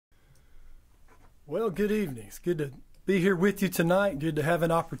Well, good evening. It's good to be here with you tonight. Good to have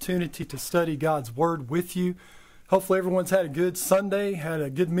an opportunity to study God's Word with you. Hopefully everyone's had a good Sunday, had a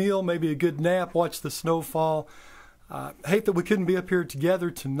good meal, maybe a good nap, watched the snow fall. Hate that we couldn't be up here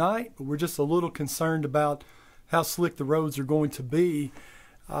together tonight, but we're just a little concerned about how slick the roads are going to be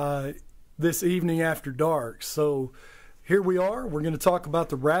this evening after dark. So here we are. We're going to talk about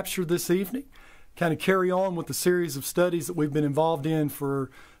the rapture this evening, kind of carry on with the series of studies that we've been involved in for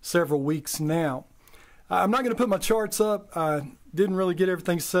several weeks now. I'm not going to put my charts up. I didn't really get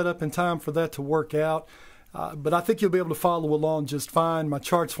everything set up in time for that to work out, but I think you'll be able to follow along just fine. My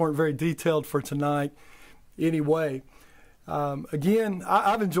charts weren't very detailed for tonight anyway. Again,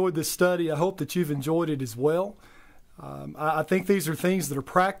 I've enjoyed this study. I hope that you've enjoyed it as well. I think these are things that are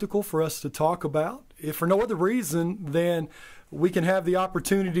practical for us to talk about. If for no other reason, then we can have the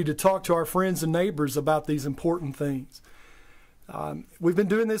opportunity to talk to our friends and neighbors about these important things. We've been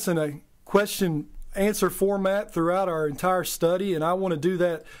doing this in a question-answer format throughout our entire study, and I want to do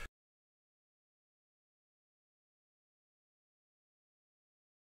that.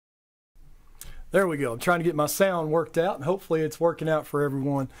 There we go. I'm trying to get my sound worked out, and hopefully it's working out for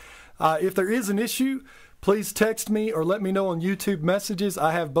everyone. If there is an issue, please text me or let me know on YouTube messages.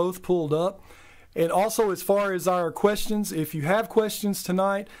 I have both pulled up. And also, as far as our questions, if you have questions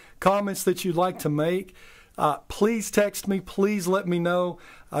tonight, comments that you'd like to make, please text me. Please let me know.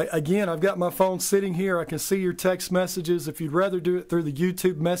 Again, I've got my phone sitting here. I can see your text messages. If you'd rather do it through the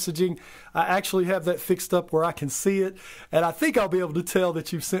YouTube messaging, I actually have that fixed up where I can see it. And I think I'll be able to tell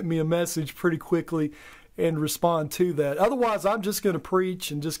that you've sent me a message pretty quickly and respond to that. Otherwise, I'm just going to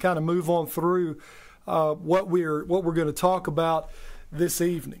preach and just kind of move on through what we're going to talk about this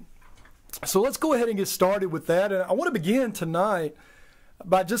evening. So let's go ahead and get started with that. And I want to begin tonight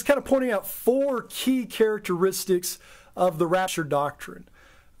by just kind of pointing out four key characteristics of the rapture doctrine.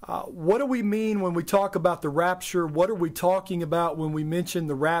 What do we mean when we talk about the rapture? What are we talking about when we mention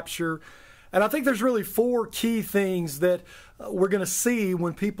the rapture? And I think there's really four key things that we're going to see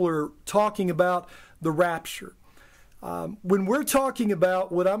when people are talking about the rapture. When we're talking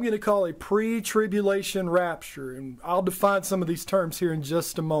about what I'm going to call a pre-tribulation rapture, and I'll define some of these terms here in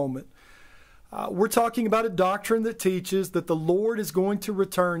just a moment, we're talking about a doctrine that teaches that the Lord is going to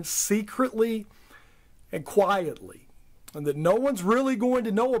return secretly and quietly, and that no one's really going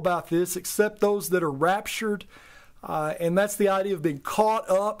to know about this except those that are raptured, and that's the idea of being caught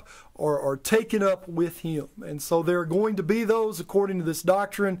up or taken up with Him. And so there are going to be those, according to this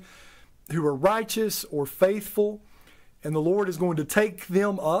doctrine, who are righteous or faithful, and the Lord is going to take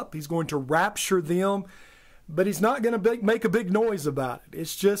them up. He's going to rapture them, but He's not going to make a big noise about it.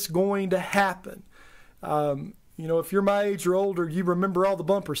 It's just going to happen. You know, if you're my age or older, you remember all the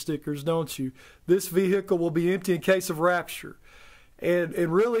bumper stickers, don't you? This vehicle will be empty in case of rapture. And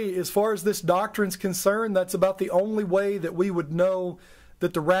really, as far as this doctrine's concerned, that's about the only way that we would know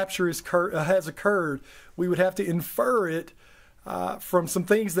that the rapture has occurred. We would have to infer it from some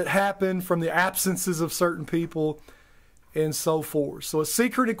things that happen, from the absences of certain people, and so forth. So a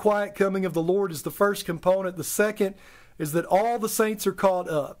secret and quiet coming of the Lord is the first component. The second is that all the saints are caught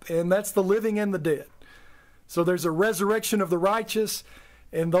up, and that's the living and the dead. So there's a resurrection of the righteous,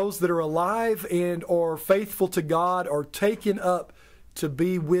 and those that are alive and are faithful to God are taken up to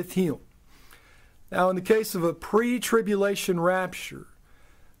be with Him. Now, in the case of a pre-tribulation rapture,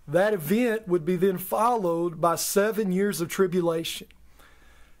 that event would be then followed by 7 years of tribulation.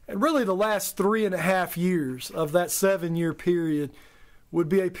 And really the last 3.5 years of that 7-year period would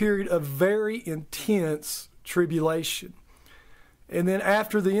be a period of very intense tribulation. And then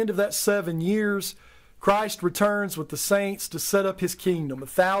after the end of that 7 years, Christ returns with the saints to set up His kingdom, a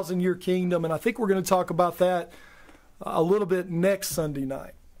 1,000-year kingdom. And I think we're going to talk about that a little bit next Sunday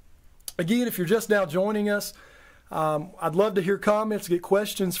night. Again, if you're just now joining us, I'd love to hear comments, get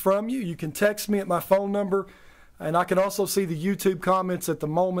questions from you. You can text me at my phone number, and I can also see the YouTube comments at the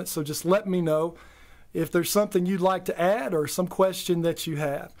moment, so just let me know if there's something you'd like to add or some question that you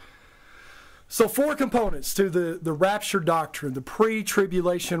have. So 4 components to the rapture doctrine, the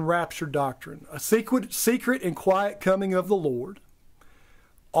pre-tribulation rapture doctrine. A secret and quiet coming of the Lord.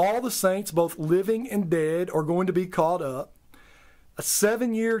 All the saints, both living and dead, are going to be caught up. A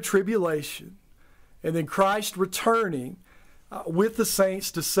 7-year tribulation. And then Christ returning with the saints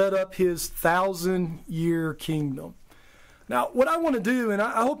to set up His 1,000-year kingdom. Now, what I want to do, and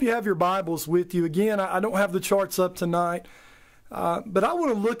I hope you have your Bibles with you. Again, I don't have the charts up tonight, but I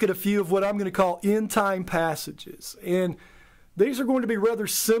want to look at a few of what I'm going to call end-time passages. And these are going to be rather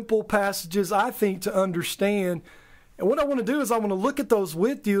simple passages, I think, to understand. And what I want to do is I want to look at those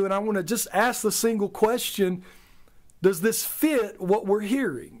with you, and I want to just ask the single question, Does this fit what we're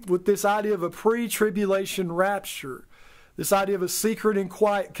hearing with this idea of a pre-tribulation rapture? This idea of a secret and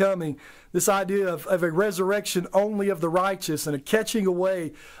quiet coming, this idea of a resurrection only of the righteous and a catching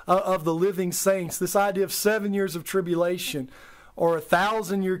away of the living saints, this idea of 7 years of tribulation or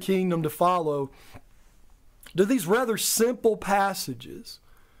 1,000-year kingdom to follow. Do these rather simple passages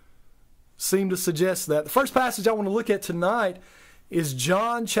seem to suggest that? The first passage I want to look at tonight is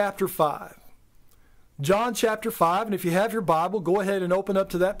John chapter 5. John chapter 5, and if you have your Bible, go ahead and open up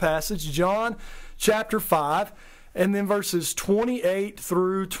to that passage, John chapter 5. And then verses 28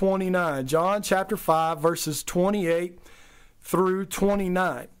 through 29. John chapter 5, verses 28 through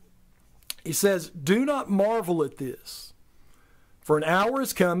 29. He says, "Do not marvel at this, for an hour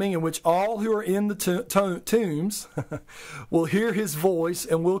is coming in which all who are in the tombs will hear his voice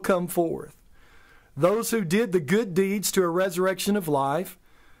and will come forth. Those who did the good deeds to a resurrection of life,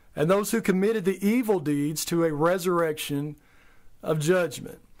 and those who committed the evil deeds to a resurrection of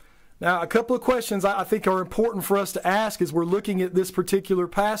judgment." Now, a couple of questions I think are important for us to ask as we're looking at this particular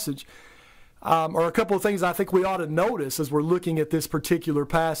passage, or a couple of things I think we ought to notice as we're looking at this particular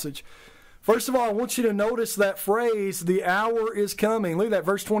passage. First of all, I want you to notice that phrase, "the hour is coming." Look at that,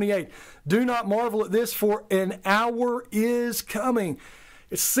 verse 28. "Do not marvel at this, for an hour is coming."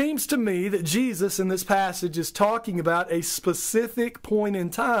 It seems to me that Jesus in this passage is talking about a specific point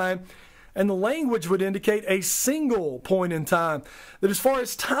in time, and the language would indicate a single point in time. That as far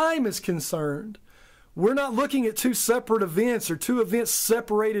as time is concerned, we're not looking at two separate events or two events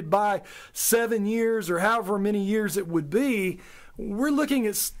separated by 7 years or however many years it would be. We're looking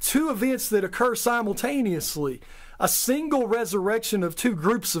at two events that occur simultaneously. A single resurrection of two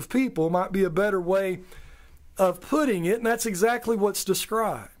groups of people might be a better way of putting it, and that's exactly what's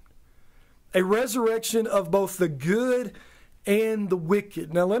described. A resurrection of both the good and the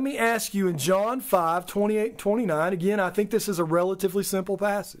wicked. Now let me ask you in John 5, 28 and 29, again, I think this is a relatively simple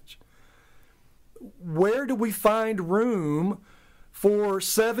passage. Where do we find room for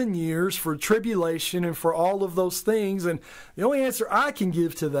 7 years, for tribulation, and for all of those things? And the only answer I can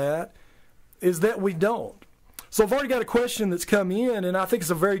give to that is that we don't. So I've already got a question that's come in, and I think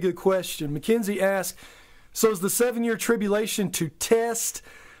it's a very good question. Mackenzie asked, so is the 7-year tribulation to test?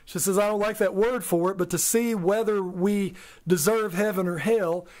 She says, I don't like that word for it, but to see whether we deserve heaven or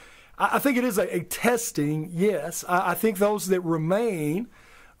hell. I think it is a testing, yes. I think those that remain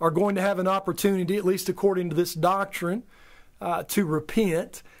are going to have an opportunity, at least according to this doctrine, to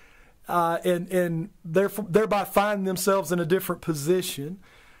repent and thereby find themselves in a different position.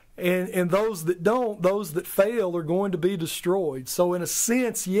 And those that don't, those that fail, are going to be destroyed. So in a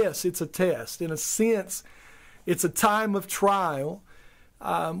sense, yes, it's a test. In a sense, it's a time of trial,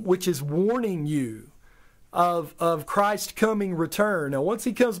 which is warning you of Christ's coming return. Now, once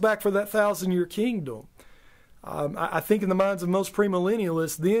he comes back for that 1,000-year kingdom, I think in the minds of most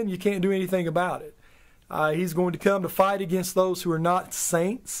premillennialists, then you can't do anything about it. He's going to come to fight against those who are not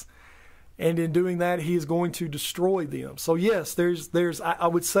saints, and in doing that, he is going to destroy them. So yes, there's I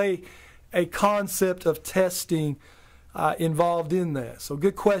would say, a concept of testing involved in that. So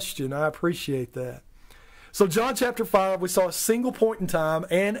good question. I appreciate that. So John chapter 5, we saw a single point in time,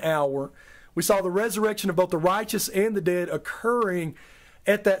 an hour. We saw the resurrection of both the righteous and the dead occurring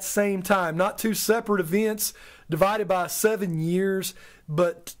at that same time. Not two separate events divided by 7 years,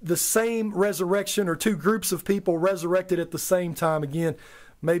 but the same resurrection, or two groups of people resurrected at the same time. Again,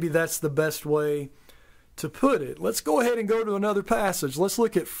 maybe that's the best way to put it. Let's go ahead and go to another passage. Let's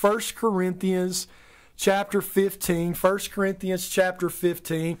look at 1 Corinthians chapter 15. 1 Corinthians chapter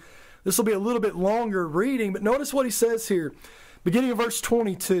 15. This will be a little bit longer reading, but notice what he says here, beginning of verse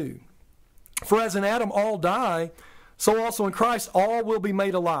 22. For as in Adam all die, so also in Christ all will be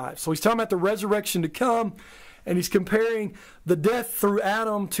made alive. So he's talking about the resurrection to come, and he's comparing the death through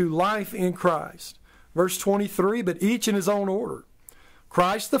Adam to life in Christ. Verse 23, but each in his own order.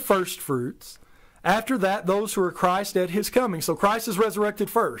 Christ the first fruits. After that, those who are Christ at his coming. So Christ is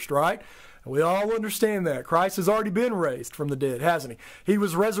resurrected first, right? We all understand that. Christ has already been raised from the dead, hasn't he? He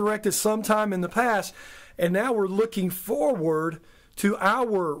was resurrected sometime in the past, and now we're looking forward to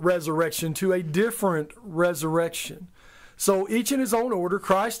our resurrection, to a different resurrection. So each in his own order,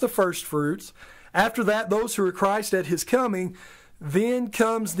 Christ the first fruits. After that, those who are Christ at his coming. Then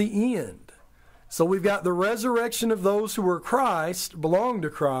comes the end. So we've got the resurrection of those who are Christ, belong to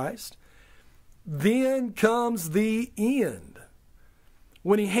Christ. Then comes the end,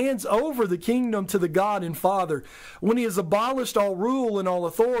 when he hands over the kingdom to the God and Father, when he has abolished all rule and all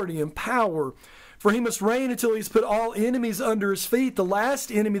authority and power. For he must reign until he's put all enemies under his feet. The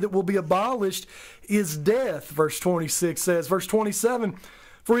last enemy that will be abolished is death, verse 26 says. Verse 27,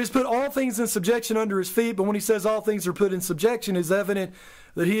 For he has put all things in subjection under his feet. But when he says all things are put in subjection, it is evident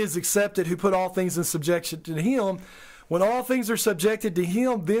that he is accepted who put all things in subjection to him. When all things are subjected to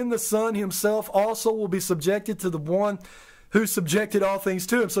him, then the Son himself also will be subjected to the one who subjected all things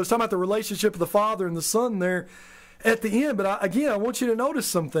to him. So it's talking about the relationship of the Father and the Son there at the end. But I want you to notice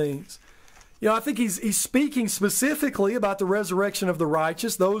some things. You know, I think he's speaking specifically about the resurrection of the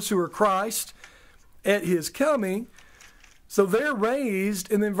righteous, those who are Christ at his coming. So they're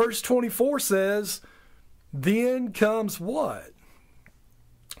raised, and then verse 24 says, then comes what?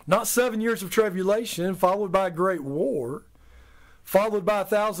 Not 7 years of tribulation, followed by a great war, followed by a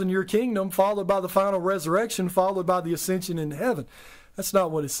 1,000-year kingdom, followed by the final resurrection, followed by the ascension in heaven. That's not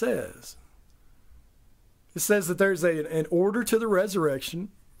what it says. It says that there's an order to the resurrection.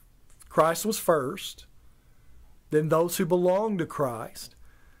 Christ was first, then those who belong to Christ.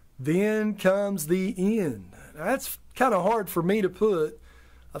 Then comes the end. Now, that's kind of hard for me to put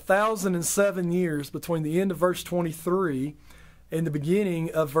 1,007 years between the end of verse 23 and the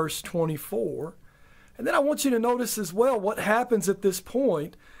beginning of verse 24. And then I want you to notice as well what happens at this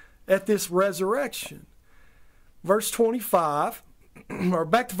point, at this resurrection. Verse 25, or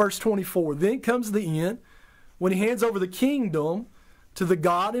back to verse 24. Then comes the end, when he hands over the kingdom to the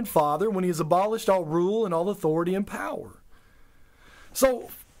God and Father, when he has abolished all rule and all authority and power. So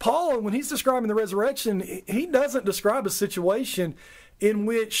Paul, when he's describing the resurrection, he doesn't describe a situation in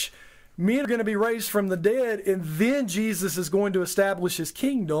which men are going to be raised from the dead and then Jesus is going to establish his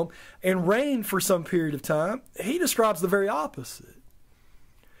kingdom and reign for some period of time. He describes the very opposite.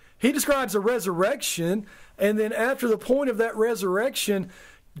 He describes a resurrection, and then after the point of that resurrection,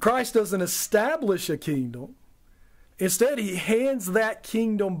 Christ doesn't establish a kingdom. Instead, he hands that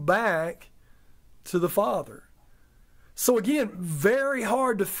kingdom back to the Father. So again, very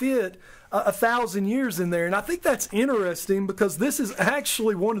hard to fit 1,000 years in there. And I think that's interesting because this is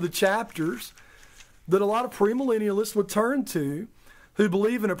actually one of the chapters that a lot of premillennialists would turn to who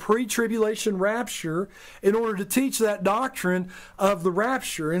believe in a pre-tribulation rapture in order to teach that doctrine of the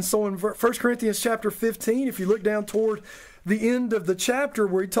rapture. And so in 1 Corinthians chapter 15, if you look down toward the end of the chapter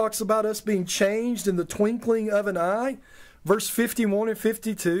where he talks about us being changed in the twinkling of an eye, verse 51 and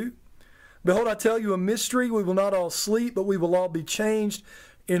 52, behold, I tell you a mystery, we will not all sleep, but we will all be changed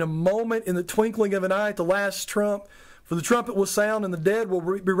in a moment, in the twinkling of an eye, at the last trump. For the trumpet will sound, and the dead will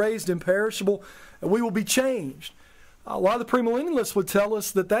be raised imperishable, and we will be changed. A lot of the premillennialists would tell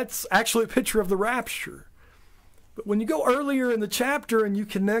us that that's actually a picture of the rapture. But when you go earlier in the chapter and you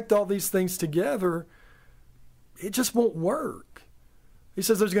connect all these things together, it just won't work. He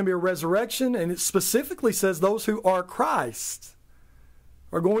says there's going to be a resurrection, and it specifically says those who are Christ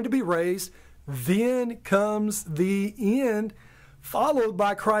are going to be raised. Then comes the end, followed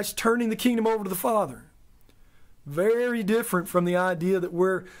by Christ turning the kingdom over to the Father. Very different from the idea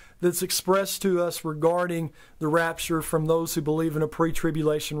that's expressed to us regarding the rapture from those who believe in a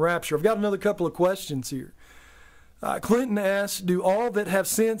pre-tribulation rapture. I've got another couple of questions here. Clinton asks, do all that have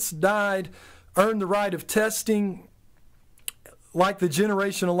since died earn the right of testing like the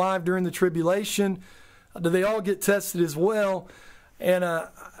generation alive during the tribulation? Do they all get tested as well? And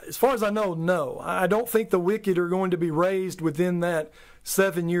as far as I know, no. I don't think the wicked are going to be raised within that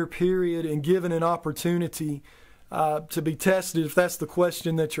 7-year period and given an opportunity to be tested, if that's the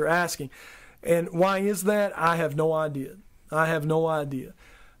question that you're asking. And why is that? I have no idea. I have no idea.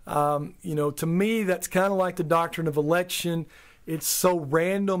 To me, that's kind of like the doctrine of election. It's so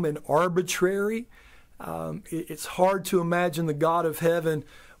random and arbitrary. It's hard to imagine the God of heaven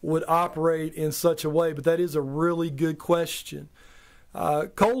would operate in such a way, but that is a really good question.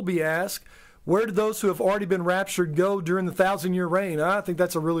 Colby asked, where do those who have already been raptured go during the 1,000-year reign? I think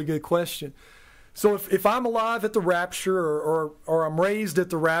that's a really good question. So if I'm alive at the rapture or I'm raised at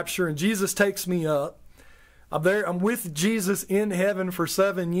the rapture and Jesus takes me up, I'm with Jesus in heaven for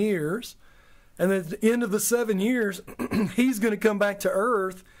 7 years, and at the end of the 7 years, he's going to come back to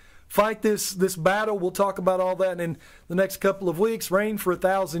earth, fight this battle. We'll talk about all that in the next couple of weeks, reign for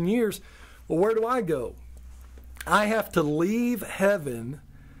 1,000 years. Well, where do I go? I have to leave heaven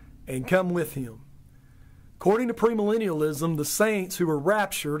and come with him. According to premillennialism, the saints who are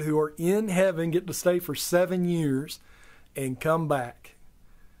raptured, who are in heaven, get to stay for 7 years and come back.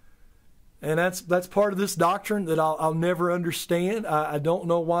 And that's part of this doctrine that I'll never understand. I don't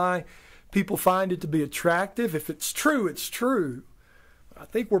know why people find it to be attractive. If it's true, it's true. I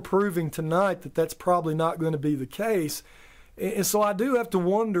think we're proving tonight that that's probably not going to be the case. And so I do have to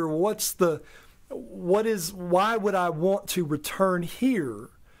wonder why would I want to return here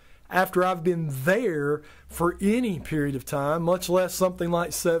after I've been there for any period of time, much less something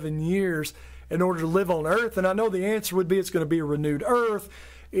like 7 years, in order to live on earth? And I know the answer would be it's going to be a renewed earth,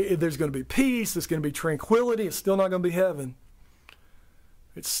 there's going to be peace, there's going to be tranquility. It's still not going to be heaven.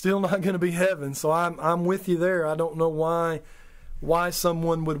 It's still not going to be heaven. So I'm with you there. I don't know why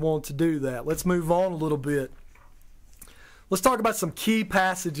someone would want to do that. Let's move on a little bit. Let's talk about some key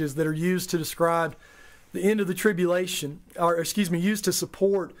passages that are used to describe the end of the tribulation, or used to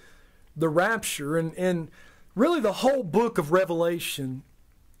support the rapture. And really the whole book of Revelation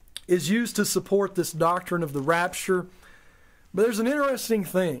is used to support this doctrine of the rapture. But there's an interesting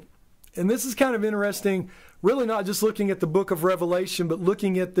thing, and this is kind of interesting, really not just looking at the book of Revelation, but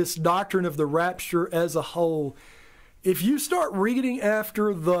looking at this doctrine of the rapture as a whole. If you start reading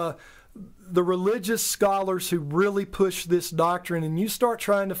after the religious scholars who really push this doctrine, and you start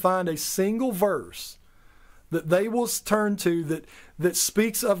trying to find a single verse that they will turn to that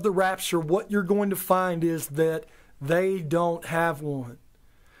speaks of the rapture, what you're going to find is that they don't have one.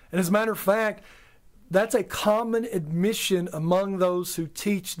 And as a matter of fact, that's a common admission among those who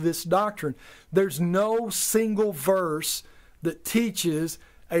teach this doctrine. There's no single verse that teaches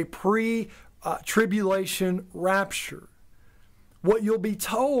a pre-tribulation rapture. What you'll be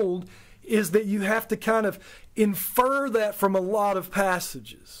told is that you have to kind of infer that from a lot of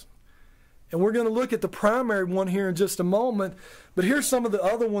passages. And we're going to look at the primary one here in just a moment, but here's some of the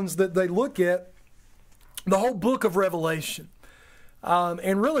other ones that they look at. The whole book of Revelation.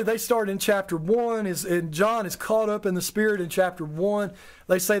 And really they start in chapter 1, and John is caught up in the Spirit in chapter 1.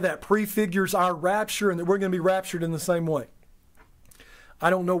 They say that prefigures our rapture and that we're going to be raptured in the same way. I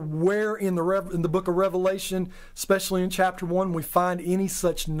don't know where in the book of Revelation, especially in chapter 1, we find any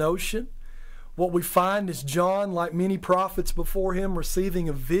such notion. What we find is John, like many prophets before him, receiving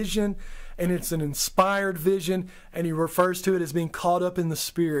a vision, and it's an inspired vision, and he refers to it as being caught up in the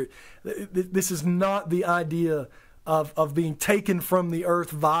Spirit. This is not the idea of being taken from the earth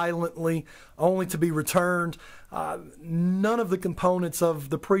violently, only to be returned. None of the components of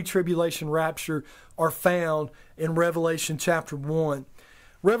the pre-tribulation rapture are found in Revelation chapter 1.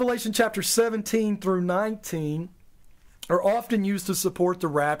 Revelation chapter 17 through 19 are often used to support the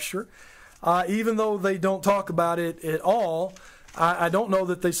rapture. Even though they don't talk about it at all, I don't know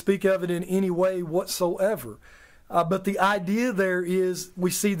that they speak of it in any way whatsoever. But the idea there is we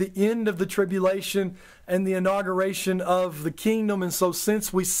see the end of the tribulation and the inauguration of the kingdom. And so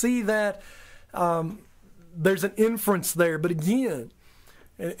since we see that, there's an inference there. But again,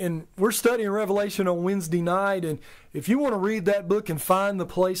 and we're studying Revelation on Wednesday night, and if you want to read that book and find the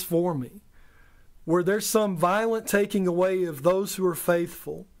place for me where there's some violent taking away of those who are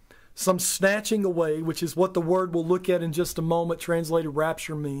faithful, some snatching away, which is what the word we'll look at in just a moment, translated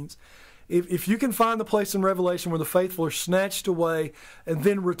rapture, means. If you can find the place in Revelation where the faithful are snatched away and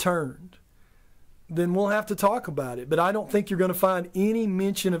then returned, then we'll have to talk about it. But I don't think you're going to find any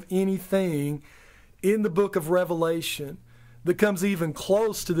mention of anything in the book of Revelation that comes even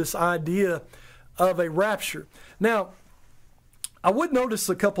close to this idea of a rapture. Now, I would notice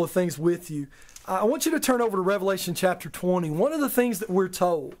a couple of things with you. I want you to turn over to Revelation chapter 20. One of the things that we're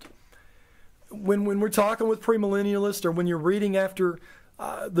told when we're talking with premillennialists, or when you're reading after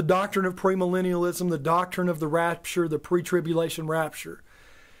the doctrine of premillennialism, the doctrine of the rapture, the pre-tribulation rapture,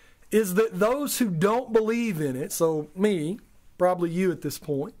 is that those who don't believe in it, so me, probably you at this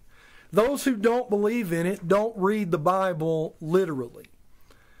point, those who don't believe in it don't read the Bible literally.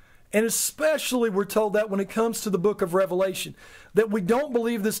 And especially we're told that when it comes to the book of Revelation, that we don't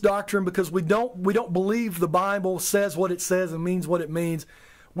believe this doctrine because we don't believe the Bible says what it says and means what it means.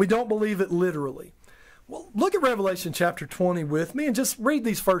 We don't believe it literally. Well, look at Revelation chapter 20 with me and just read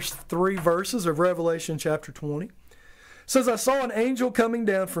these first 3 verses of Revelation chapter 20. It says, I saw an angel coming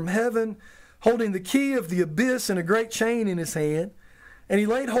down from heaven, holding the key of the abyss and a great chain in his hand. And he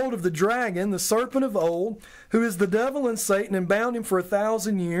laid hold of the dragon, the serpent of old, who is the devil and Satan, and bound him for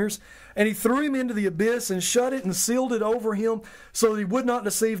 1,000 years. And he threw him into the abyss and shut it and sealed it over him, so that he would not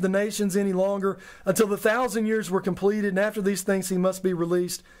deceive the nations any longer until the 1,000 years were completed. And after these things he must be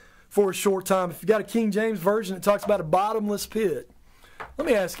released for a short time. If you've got a King James version, it talks about a bottomless pit. Let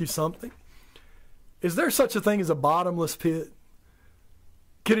me ask you something. Is there such a thing as a bottomless pit?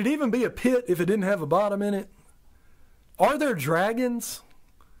 Could it even be a pit if it didn't have a bottom in it? Are there dragons?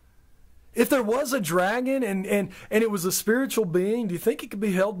 If there was a dragon and it was a spiritual being, do you think it could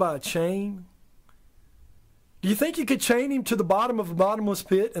be held by a chain? Do you think you could chain him to the bottom of a bottomless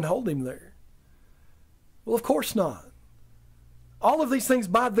pit and hold him there? Well, of course not. All of these things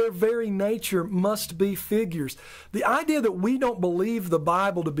by their very nature must be figures. The idea that we don't believe the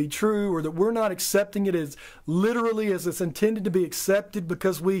Bible to be true, or that we're not accepting it as literally as it's intended to be accepted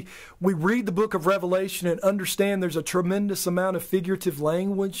because we read the book of Revelation and understand there's a tremendous amount of figurative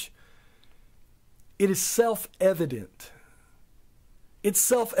language, it is self-evident. It's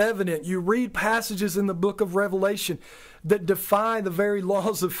self-evident. You read passages in the book of Revelation that defy the very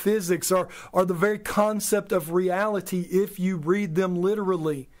laws of physics or the very concept of reality if you read them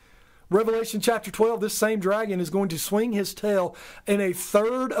literally. Revelation chapter 12, this same dragon is going to swing his tail, and a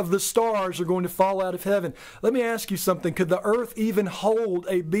third of the stars are going to fall out of heaven. Let me ask you something. Could the earth even hold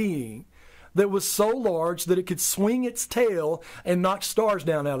a being that was so large that it could swing its tail and knock stars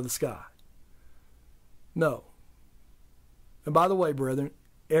down out of the sky? No. And by the way, brethren,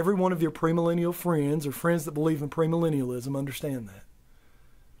 every one of your premillennial friends or friends that believe in premillennialism understand that.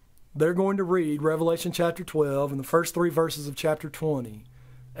 They're going to read Revelation chapter 12 and the first 3 verses of chapter 20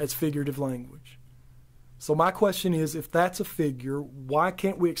 as figurative language. So my question is, if that's a figure, why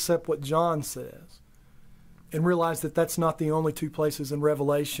can't we accept what John says and realize that that's not the only 2 places in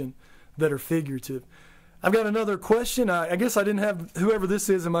Revelation that are figurative? I've got another question. I guess I didn't have whoever this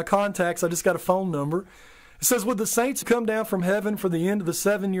is in my contacts. I just got a phone number. It says, would the saints come down from heaven for the end of the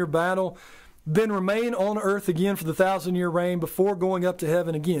 7-year battle, then remain on earth again for the 1,000-year reign before going up to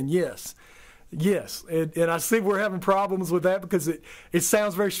heaven again? Yes. Yes. And I see we're having problems with that because it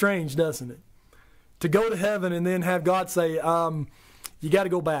sounds very strange, doesn't it? To go to heaven and then have God say, you got to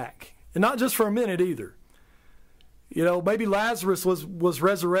go back. And not just for a minute either. You know, maybe Lazarus was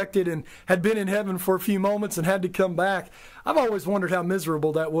resurrected and had been in heaven for a few moments and had to come back. I've always wondered how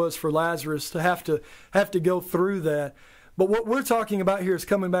miserable that was for Lazarus to have to go through that. But what we're talking about here is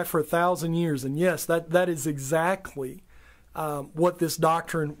coming back for 1,000 years. And yes, that is exactly what this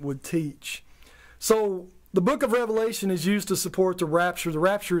doctrine would teach. So the book of Revelation is used to support the rapture. The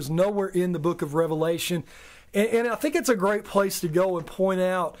rapture is nowhere in the book of Revelation. And I think it's a great place to go and point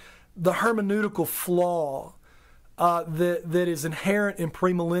out the hermeneutical flaw that is inherent in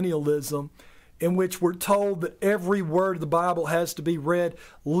premillennialism, in which we're told that every word of the Bible has to be read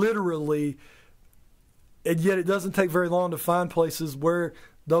literally, and yet it doesn't take very long to find places where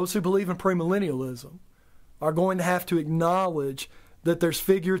those who believe in premillennialism are going to have to acknowledge that there's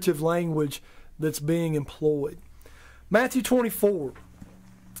figurative language that's being employed. Matthew 24,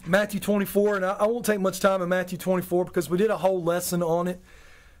 and I won't take much time in Matthew 24 because we did a whole lesson on it.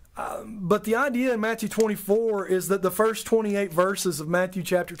 But the idea in Matthew 24 is that the first 28 verses of Matthew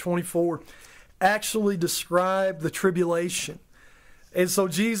chapter 24 actually describe the tribulation. And so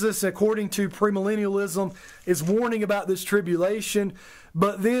Jesus, according to premillennialism, is warning about this tribulation.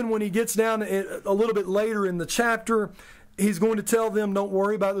 But then when he gets down a little bit later in the chapter, he's going to tell them, don't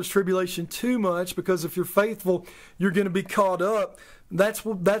worry about this tribulation too much, because if you're faithful, you're going to be caught up. That's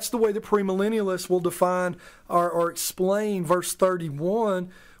the way the premillennialists will define or explain verse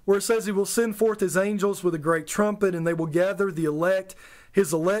 31, where it says he will send forth his angels with a great trumpet, and they will gather the elect,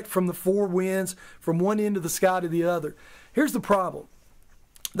 his elect from the 4 winds, from one end of the sky to the other. Here's the problem.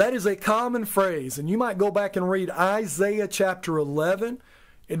 That is a common phrase, and you might go back and read Isaiah chapter 11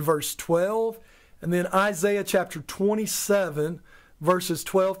 in verse 12, and then Isaiah chapter 27, verses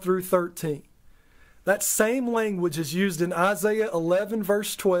 12 through 13. That same language is used in Isaiah 11,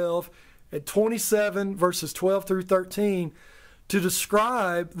 verse 12, and 27, verses 12 through 13, to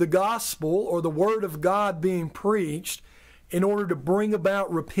describe the gospel or the word of God being preached in order to bring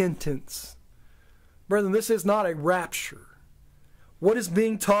about repentance. Brethren, this is not a rapture. What is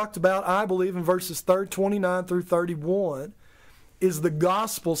being talked about, I believe, in verses 29 through 31, is the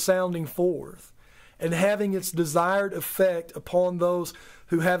gospel sounding forth and having its desired effect upon those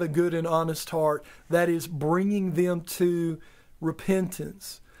who have a good and honest heart. That is, bringing them to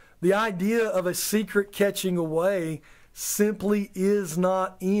repentance. The idea of a secret catching away simply is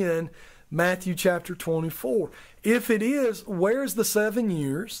not in Matthew chapter 24. If it is, where's the 7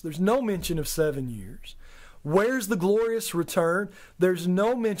 years? There's no mention of 7 years. Where's the glorious return? There's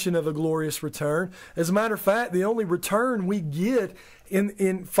no mention of a glorious return. As a matter of fact, the only return we get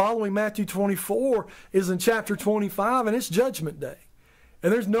in following Matthew 24 is in chapter 25, and it's Judgment Day.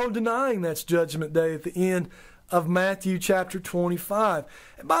 And there's no denying that's Judgment Day at the end of Matthew chapter 25.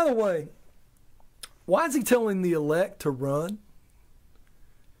 And by the way, why is he telling the elect to run?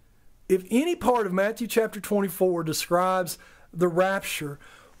 If any part of Matthew chapter 24 describes the rapture,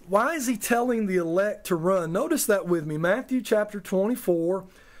 why is he telling the elect to run? Notice that with me. Matthew chapter 24,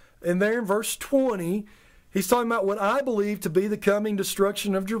 and there in verse 20, he's talking about what I believe to be the coming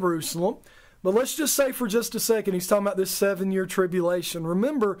destruction of Jerusalem. But let's just say for just a second, he's talking about this 7-year tribulation.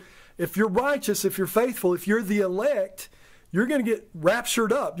 Remember, if you're righteous, if you're faithful, if you're the elect, you're going to get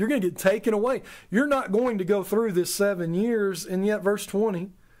raptured up. You're going to get taken away. You're not going to go through this 7 years. And yet, verse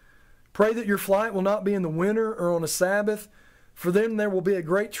 20, pray that your flight will not be in the winter or on a Sabbath. For then there will be a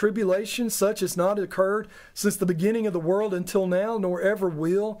great tribulation, such as not occurred since the beginning of the world until now, nor ever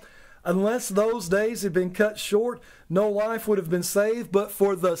will. Unless those days had been cut short, no life would have been saved, but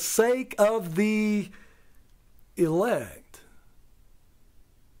for the sake of the elect,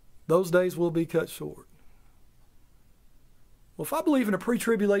 those days will be cut short. Well, if I believe in a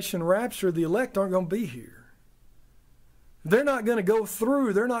pre-tribulation rapture, the elect aren't going to be here. They're not going to go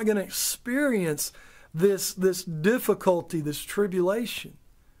through, they're not going to experience this difficulty, this tribulation.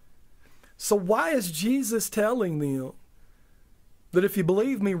 So why is Jesus telling them that if you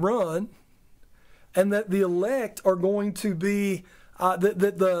believe me, run, and that the elect are going to be, that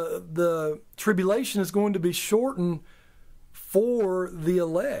the tribulation is going to be shortened for the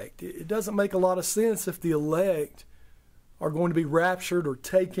elect? It doesn't make a lot of sense if the elect are going to be raptured or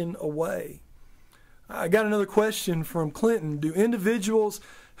taken away. I got another question from Clinton. Do individuals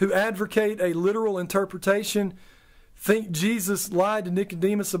who advocate a literal interpretation think Jesus lied to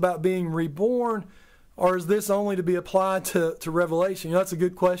Nicodemus about being reborn, or is this only to be applied to Revelation? That's a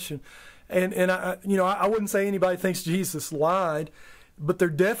good question. And I wouldn't say anybody thinks Jesus lied, but they're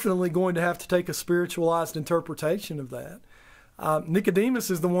definitely going to have to take a spiritualized interpretation of that. Nicodemus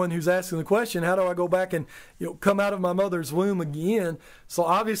is the one who's asking the question, how do I go back and come out of my mother's womb again? So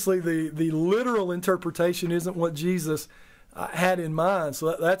obviously the literal interpretation isn't what Jesus had in mind.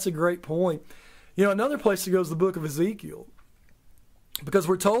 So that's a great point. Another place to go is the book of Ezekiel, because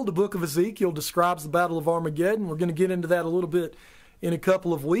we're told the book of Ezekiel describes the Battle of Armageddon. We're going to get into that a little bit in a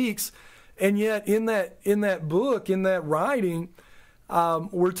couple of weeks. And yet in that book, in that writing,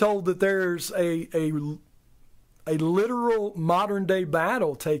 we're told that there's a literal modern-day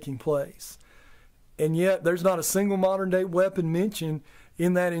battle taking place. And yet there's not a single modern-day weapon mentioned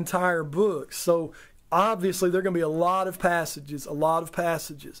in that entire book. So obviously there are going to be a lot of passages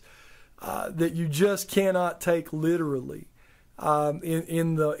that you just cannot take literally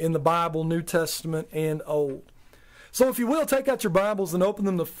in the Bible, New Testament and Old. So if you will, take out your Bibles and open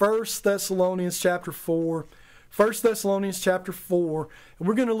them to 1 Thessalonians chapter 4. 1 Thessalonians chapter 4. And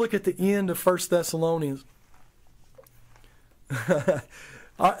we're going to look at the end of 1 Thessalonians. I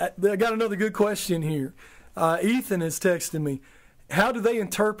got another good question here. Ethan is texting me. How do they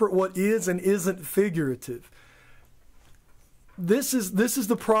interpret what is and isn't figurative? This is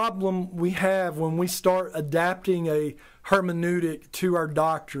the problem we have when we start adapting a hermeneutic to our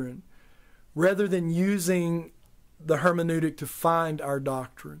doctrine rather than using the hermeneutic to find our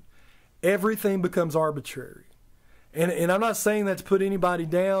doctrine. Everything becomes arbitrary. And I'm not saying that to put anybody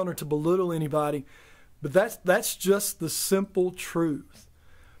down or to belittle anybody, but that's just the simple truth.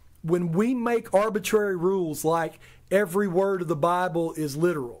 When we make arbitrary rules like every word of the Bible is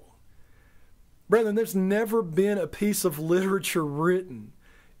literal, brethren, there's never been a piece of literature written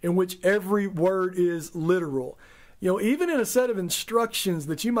in which every word is literal. Even in a set of instructions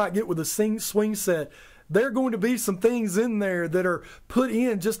that you might get with a swing set, there are going to be some things in there that are put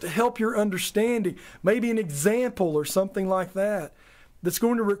in just to help your understanding, maybe an example or something like that, that's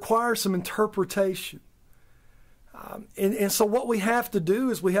going to require some interpretation. And so what we have to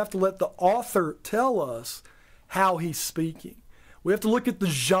do is we have to let the author tell us how he's speaking. We have to look at the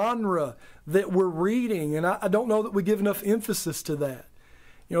genre that we're reading, and I don't know that we give enough emphasis to that.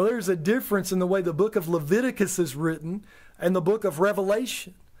 There's a difference in the way the book of Leviticus is written and the book of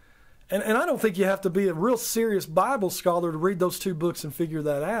Revelation. And I don't think you have to be a real serious Bible scholar to read those two books and figure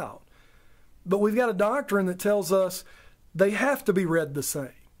that out. But we've got a doctrine that tells us they have to be read the same,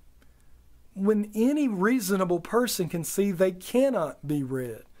 when any reasonable person can see they cannot be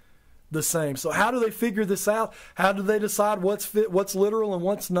read the same. So how do they figure this out? How do they decide what's literal and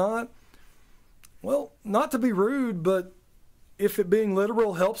what's not? Well, not to be rude, but if it being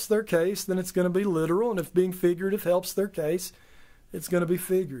literal helps their case, then it's going to be literal. And if being figurative helps their case, it's going to be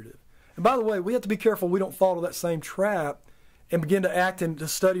figurative. And by the way, we have to be careful we don't fall to that same trap and begin to act and to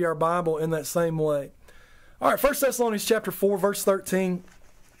study our Bible in that same way. All right, 1 Thessalonians chapter 4, verse 13.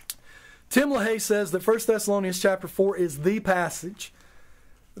 Tim LaHaye says that 1 Thessalonians chapter 4 is the passage,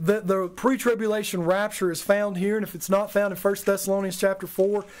 that the pre-tribulation rapture is found here, and if it's not found in 1 Thessalonians chapter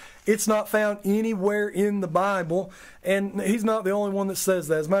 4, it's not found anywhere in the Bible, and he's not the only one that says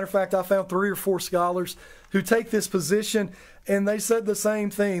that. As a matter of fact, I found 3 or 4 scholars who take this position, and they said the same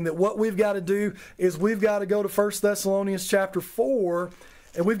thing, that what we've got to do is we've got to go to 1 Thessalonians chapter 4,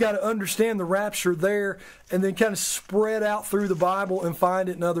 and we've got to understand the rapture there, and then kind of spread out through the Bible and find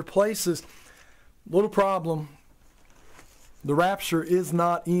it in other places. Little problem. The rapture is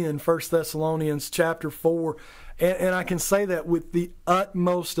not in 1 Thessalonians chapter 4. And I can say that with the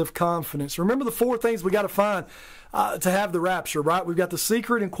utmost of confidence. Remember the 4 things we got to find to have the rapture, right? We've got the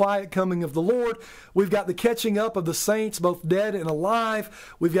secret and quiet coming of the Lord. We've got the catching up of the saints, both dead and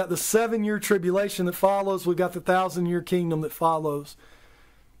alive. We've got the 7-year tribulation that follows. We've got the 1,000-year kingdom that follows.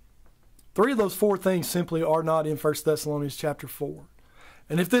 Three of those four things simply are not in 1 Thessalonians chapter 4.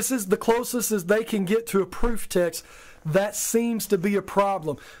 And if this is the closest as they can get to a proof text, that seems to be a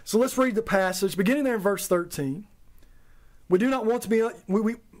problem. So let's read the passage, beginning there in verse 13. We do not want to be,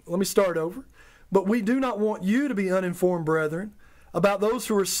 let me start over. But we do not want you to be uninformed, brethren, about those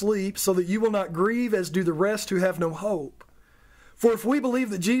who are asleep, so that you will not grieve as do the rest who have no hope. For if we believe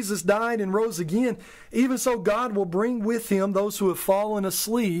that Jesus died and rose again, even so God will bring with him those who have fallen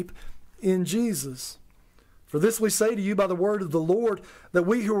asleep in Jesus. For this we say to you by the word of the Lord, that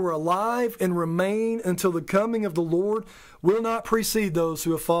we who are alive and remain until the coming of the Lord will not precede those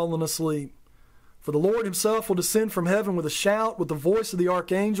who have fallen asleep. For the Lord himself will descend from heaven with a shout, with the voice of the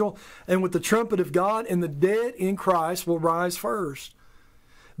archangel, and with the trumpet of God, and the dead in Christ will rise first.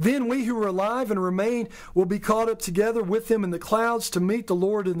 Then we who are alive and remain will be caught up together with them in the clouds to meet the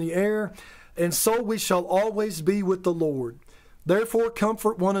Lord in the air, and so we shall always be with the Lord. Therefore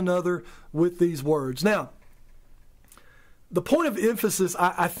comfort one another with these words. Now, the point of emphasis,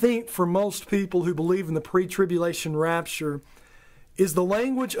 I think, for most people who believe in the pre-tribulation rapture is the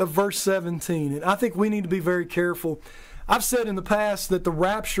language of verse 17. And I think we need to be very careful. I've said in the past that the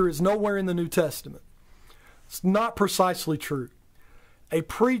rapture is nowhere in the New Testament. It's not precisely true. A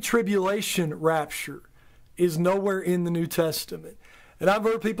pre-tribulation rapture is nowhere in the New Testament. And I've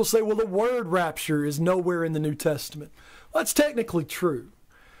heard people say, well, the word rapture is nowhere in the New Testament. Well, that's technically true.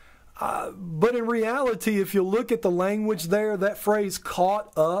 But in reality, if you look at the language there, that phrase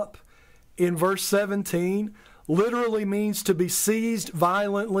caught up in verse 17 literally means to be seized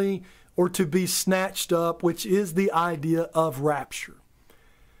violently or to be snatched up, which is the idea of rapture.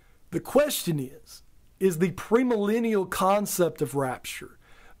 The question is the premillennial concept of rapture,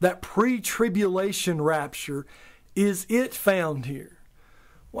 that pre-tribulation rapture, is it found here?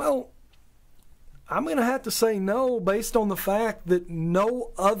 Well, I'm going to have to say no, based on the fact that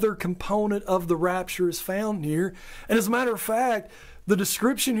no other component of the rapture is found here. And as a matter of fact, the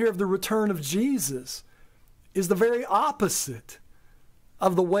description here of the return of Jesus is the very opposite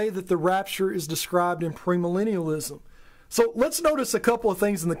of the way that the rapture is described in premillennialism. So let's notice a couple of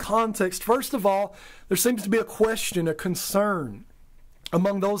things in the context. First of all, there seems to be a question, a concern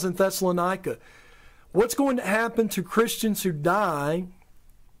among those in Thessalonica. What's going to happen to Christians who die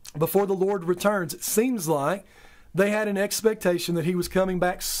before the Lord returns? It seems like they had an expectation that he was coming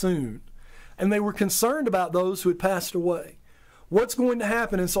back soon, and they were concerned about those who had passed away. What's going to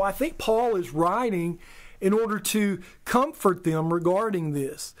happen? And so I think Paul is writing in order to comfort them regarding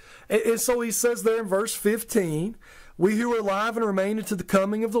this. And so he says there in verse 15, we who are alive and remain unto the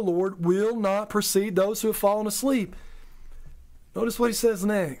coming of the Lord will not precede those who have fallen asleep. Notice what he says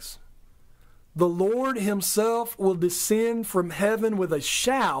next. The Lord himself will descend from heaven with a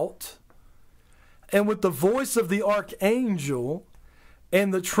shout, and with the voice of the archangel,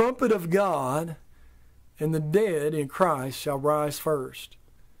 and the trumpet of God, and the dead in Christ shall rise first.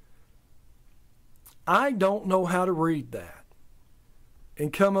 I don't know how to read that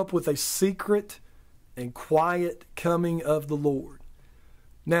and come up with a secret and quiet coming of the Lord.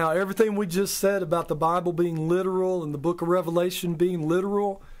 Now, everything we just said about the Bible being literal and the book of Revelation being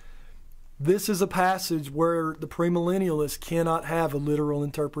literal, this is a passage where the premillennialists cannot have a literal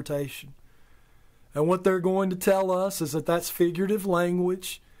interpretation. And what they're going to tell us is that that's figurative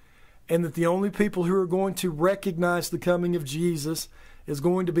language, and that the only people who are going to recognize the coming of Jesus is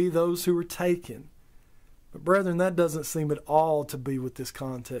going to be those who are taken. But brethren, that doesn't seem at all to be what this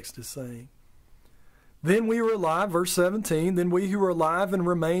context is saying. Then we were alive, verse 17, then we who are alive and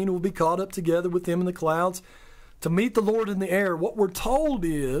remain will be caught up together with them in the clouds to meet the Lord in the air. What we're told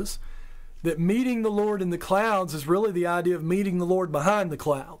is that meeting the Lord in the clouds is really the idea of meeting the Lord behind the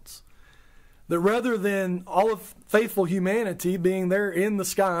clouds. That rather than all of faithful humanity being there in the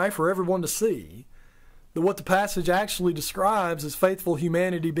sky for everyone to see, that what the passage actually describes is faithful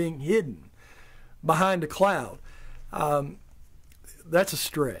humanity being hidden behind a cloud. That's a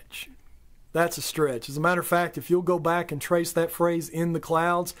stretch. That's a stretch. As a matter of fact, if you'll go back and trace that phrase in the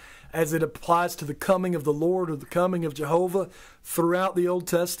clouds as it applies to the coming of the Lord or the coming of Jehovah throughout the Old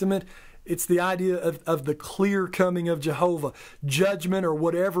Testament, it's the idea of the clear coming of Jehovah. Judgment or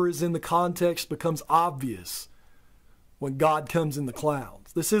whatever is in the context becomes obvious when God comes in the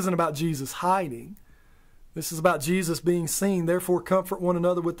clouds. This isn't about Jesus hiding. This is about Jesus being seen. Therefore, comfort one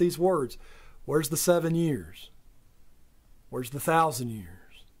another with these words. Where's the 7 years? Where's the 1,000 years?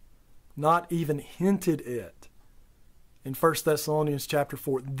 Not even hinted at in 1 Thessalonians chapter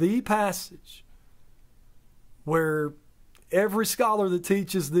 4. The passage where every scholar that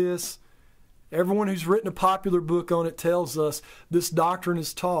teaches this, everyone who's written a popular book on it tells us this doctrine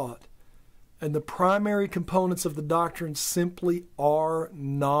is taught. And the primary components of the doctrine simply are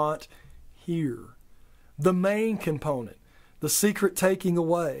not here. The main component, the secret taking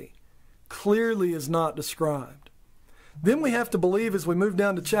away, clearly is not described. Then we have to believe as we move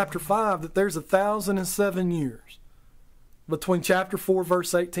down to chapter 5 that there's 1,007 years between chapter 4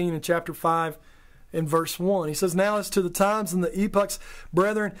 verse 18 and chapter 5 and verse 1. He says, now as to the times and the epochs,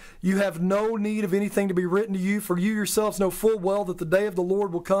 brethren, you have no need of anything to be written to you, for you yourselves know full well that the day of the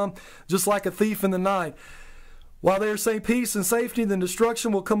Lord will come just like a thief in the night. While they are saying peace and safety, then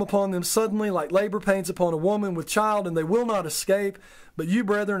destruction will come upon them suddenly like labor pains upon a woman with child, and they will not escape. But you,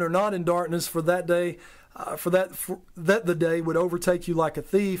 brethren, are not in darkness, for that day, that the day would overtake you like a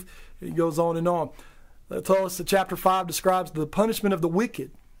thief. It goes on and on. That tells us that chapter 5 describes the punishment of the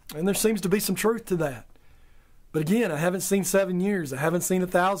wicked, and there seems to be some truth to that. But again, I haven't seen 7 years. I haven't seen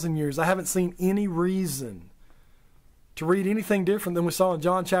 1,000 years. I haven't seen any reason to read anything different than we saw in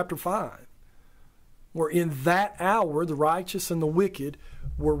John chapter 5. Where in that hour, the righteous and the wicked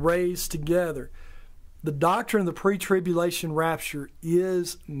were raised together. The doctrine of the pre-tribulation rapture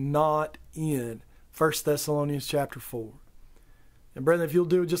is not in 1 Thessalonians chapter 4. And brethren, if you'll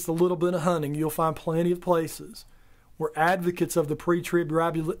do just a little bit of hunting, you'll find plenty of places where advocates of the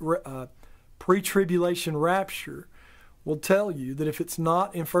pre-tribulation rapture will tell you that if it's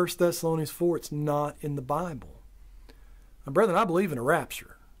not in 1 Thessalonians 4, it's not in the Bible. Now, brethren, I believe in a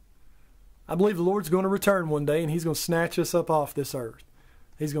rapture. I believe the Lord's going to return one day, and He's going to snatch us up off this earth.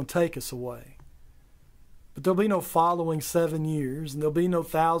 He's going to take us away. But there'll be no following 7 years, and there'll be no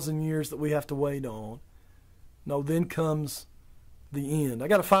 1,000 years that we have to wait on. No, then comes the end. I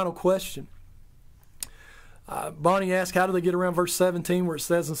got a final question. Bonnie asked, how do they get around verse 17 where it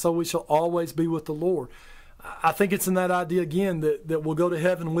says, and so we shall always be with the Lord? I think it's in that idea again that we'll go to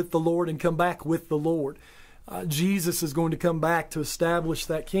heaven with the Lord and come back with the Lord. Jesus is going to come back to establish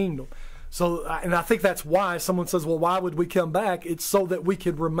that kingdom. So, and I think that's why someone says, well, why would we come back? It's so that we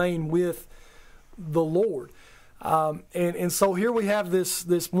could remain with the Lord. And so here we have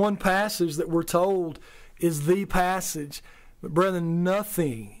this one passage that we're told is the passage. But brethren,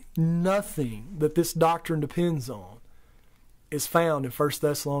 nothing that this doctrine depends on is found in 1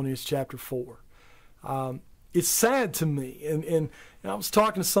 Thessalonians chapter 4. It's sad to me, and I was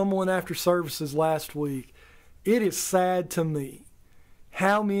talking to someone after services last week. It is sad to me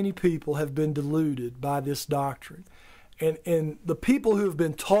how many people have been deluded by this doctrine. And the people who have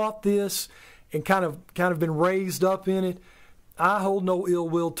been taught this and kind of been raised up in it, I hold no ill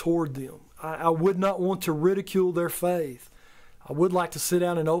will toward them. I would not want to ridicule their faith. I would like to sit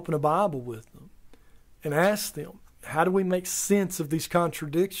down and open a Bible with them and ask them, how do we make sense of these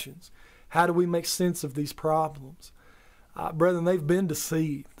contradictions? How do we make sense of these problems? Brethren, they've been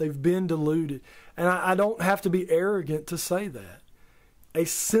deceived. They've been deluded. And I don't have to be arrogant to say that. A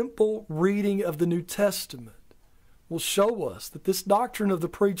simple reading of the New Testament will show us that this doctrine of the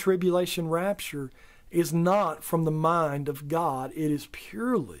pre-tribulation rapture is not from the mind of God. It is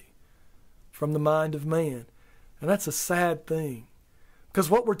purely from the mind of man. And that's a sad thing. Because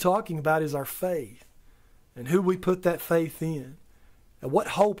what we're talking about is our faith and who we put that faith in and what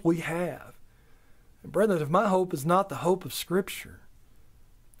hope we have. And brethren, if my hope is not the hope of Scripture,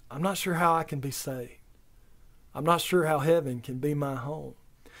 I'm not sure how I can be saved. I'm not sure how heaven can be my home.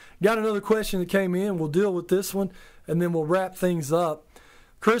 Got another question that came in. We'll deal with this one, and then we'll wrap things up.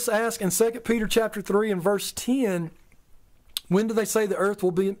 Chris asked in 2 Peter chapter 3 and verse 10, when do they say the earth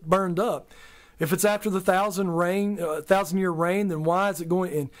will be burned up? If it's after the 1,000-year reign, then why is it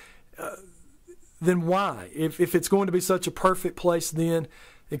going? Then why? If it's going to be such a perfect place, then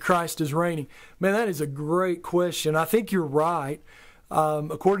that Christ is reigning. Man, that is a great question. I think you're right.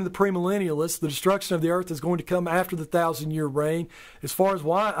 According to the premillennialists, the destruction of the earth is going to come after the 1,000-year reign. As far as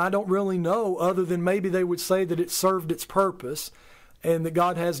why, I don't really know, other than maybe they would say that it served its purpose and that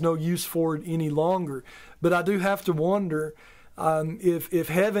God has no use for it any longer. But I do have to wonder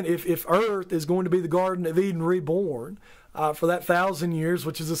if earth is going to be the Garden of Eden reborn for that 1,000 years,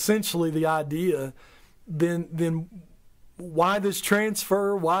 which is essentially the idea, then why this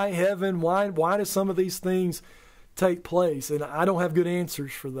transfer? Why heaven? Why do some of these things take place? And I don't have good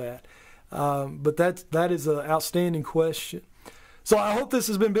answers for that. But that is an outstanding question. So I hope this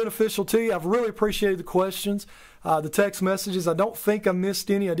has been beneficial to you. I've really appreciated the questions, the text messages. I don't think I missed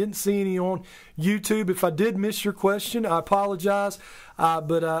any. I didn't see any on YouTube. If I did miss your question, I apologize.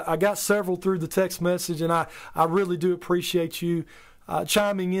 But I got several through the text message, and I really do appreciate you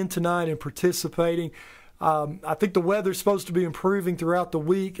chiming in tonight and participating. I think the weather's supposed to be improving throughout the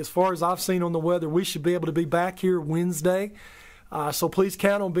week. As far as I've seen on the weather, we should be able to be back here Wednesday. So please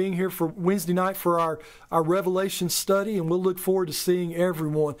count on being here for Wednesday night for our Revelation study, and we'll look forward to seeing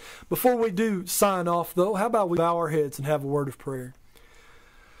everyone. Before we do sign off, though, how about we bow our heads and have a word of prayer?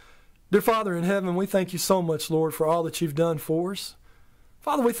 Dear Father in heaven, we thank you so much, Lord, for all that you've done for us.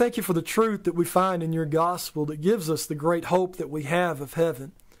 Father, we thank you for the truth that we find in your gospel that gives us the great hope that we have of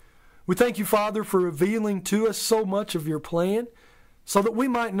heaven. We thank you, Father, for revealing to us so much of your plan so that we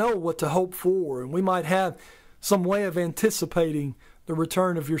might know what to hope for and we might have some way of anticipating the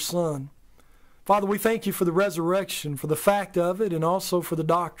return of your Son. Father, we thank you for the resurrection, for the fact of it, and also for the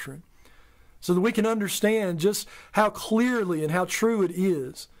doctrine, so that we can understand just how clearly and how true it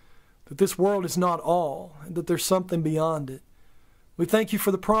is that this world is not all, and that there's something beyond it. We thank you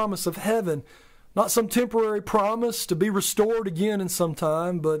for the promise of heaven, not some temporary promise to be restored again in some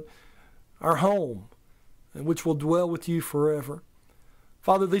time, but our home, in which we'll dwell with you forever.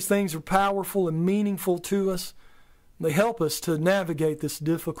 Father, these things are powerful and meaningful to us. They help us to navigate this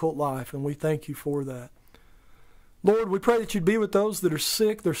difficult life, and we thank you for that. Lord, we pray that you'd be with those that are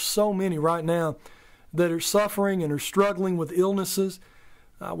sick. There's so many right now that are suffering and are struggling with illnesses.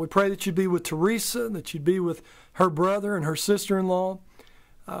 We pray that you'd be with Teresa, that you'd be with her brother and her sister-in-law.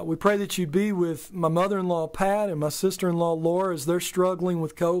 We pray that you'd be with my mother-in-law, Pat, and my sister-in-law, Laura, as they're struggling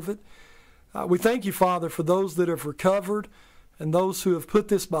with COVID. We thank you, Father, for those that have recovered and those who have put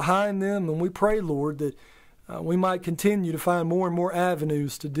this behind them. And we pray, Lord, that we might continue to find more and more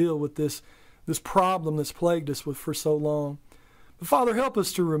avenues to deal with this problem that's plagued us with for so long. But Father, help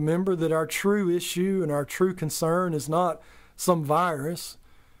us to remember that our true issue and our true concern is not some virus,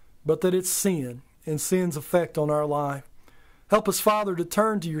 but that it's sin and sin's effect on our life. Help us, Father, to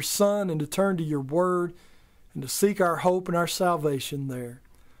turn to your Son and to turn to your Word and to seek our hope and our salvation there.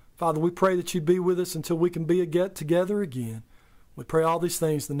 Father, we pray that you be with us until we can get together again. We pray all these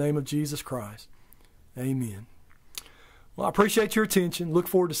things in the name of Jesus Christ. Amen. Well, I appreciate your attention. Look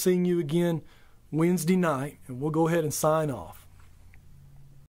forward to seeing you again Wednesday night, and we'll go ahead and sign off.